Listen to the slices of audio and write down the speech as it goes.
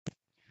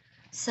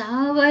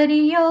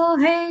सावरियो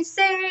है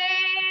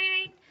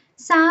सेठ,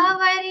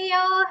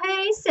 सावरियो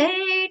है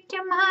सेठ,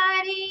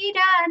 हमारी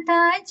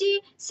राधा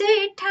जी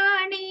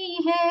सेठानी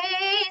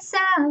है।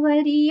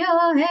 सावरियो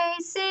है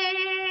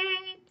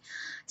सेठ,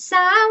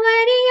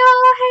 सावरियो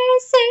है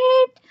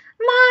सेठ,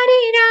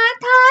 मारी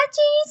राधा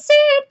जी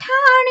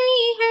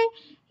सेठानी है।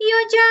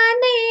 यो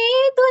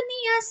जाने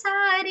दुनिया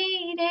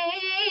सारी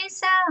रे,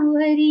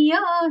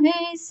 सावरियो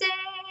है सेठ।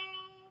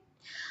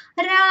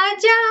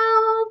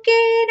 राजाओं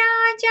के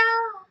राजा,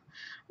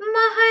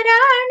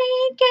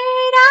 महारानी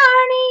के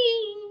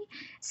रानी,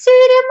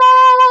 सिर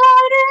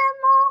मोर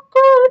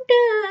मुकुट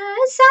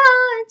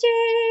साजे।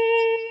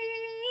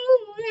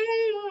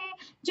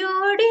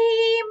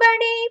 जोड़ी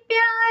बड़ी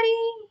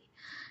प्यारी,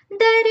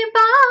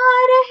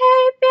 दरबार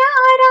है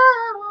प्यारा,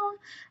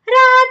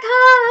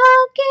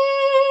 राधा के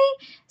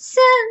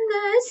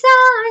संग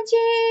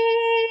साजे।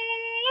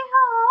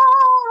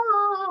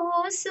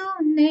 हो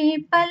सुने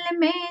पल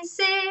में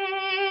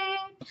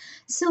सेठ,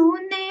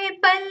 सुने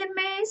पल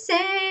में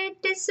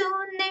सेठ,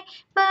 सुने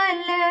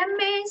पल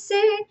में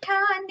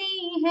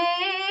सेठानी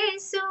है।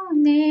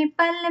 सुने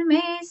पल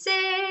में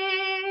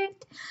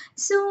सेठ,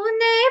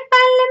 सुने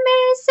पल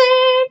में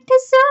सेठ,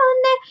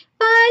 सुने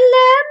पल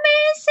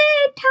में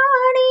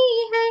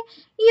सेठानी है।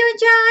 यो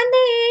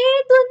जाने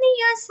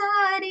दुनिया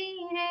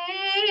सारी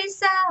रे,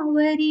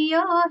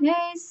 सावरियो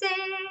है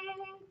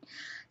सेठ।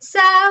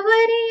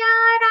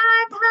 सावरिया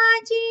राधा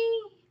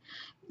जी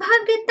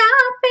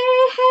भगता पे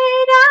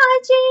है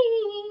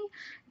राजी,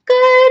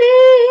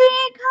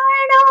 करे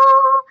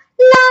घड़ो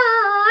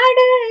लाड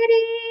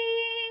रे।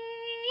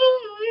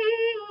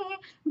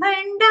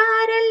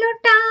 भंडार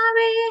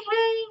लुटावे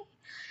है,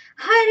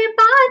 हर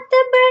बात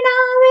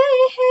बनावे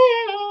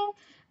है,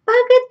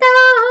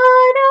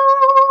 भगतारो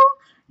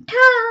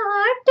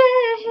ठाट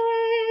है।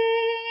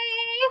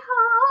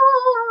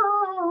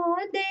 हो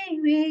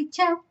देवे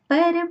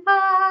छप्पर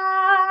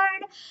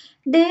फाड़,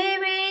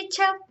 देवे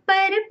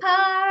छप्पर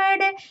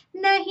फाड़,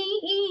 नहीं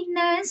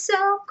इन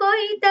सो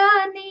कोई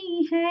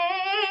दानी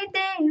है।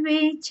 देवे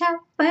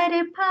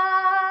छप्पर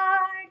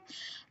फाड़,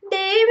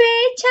 देवे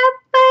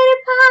छप्पर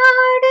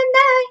फाड़,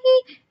 नहीं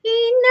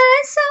इन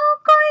सो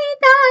कोई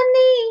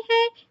दानी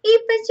है।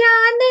 इब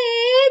जाने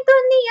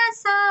दुनिया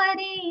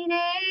सारी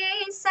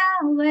रे,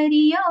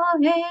 सावरियो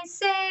है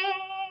सेठ।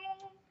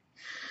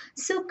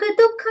 सुख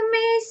दुख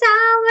में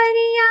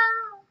सावरिया,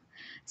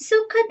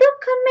 सुख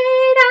दुख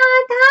में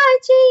राधा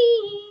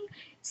जी,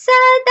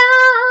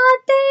 सदा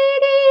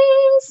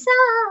तेरे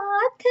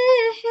साथ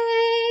है।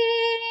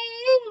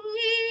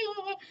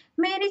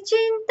 मेरी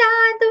चिंता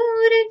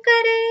दूर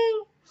करे,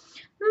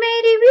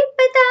 मेरी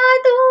विपदा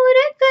दूर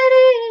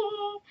करे,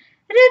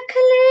 रख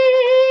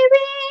ले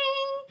वे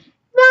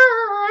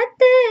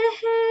बात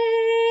है।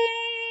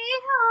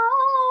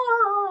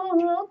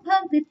 हो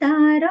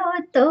भगतारो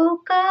तो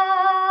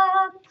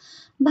काम,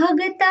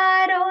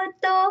 भगतारो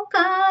तो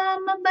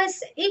काम, बस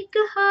एक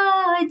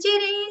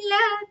हाजिरी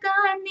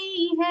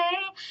लगानी है।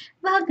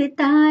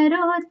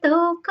 भगतारो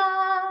तो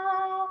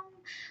काम,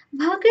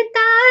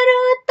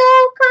 भगतारो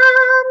तो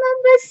काम,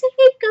 बस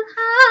एक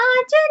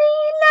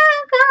हाजिरी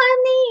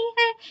लगानी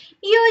है।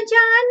 यो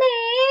जाने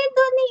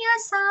दुनिया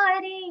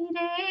सारी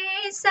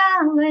रे,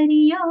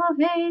 सावरियो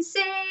है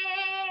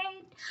सेठ।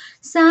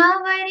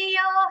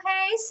 सावरियो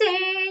है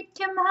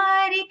सेठ,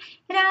 हमारी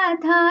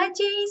राधा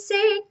जी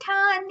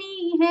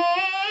सेठानी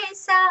है।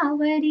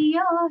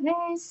 सावरियो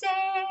है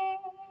सेठ।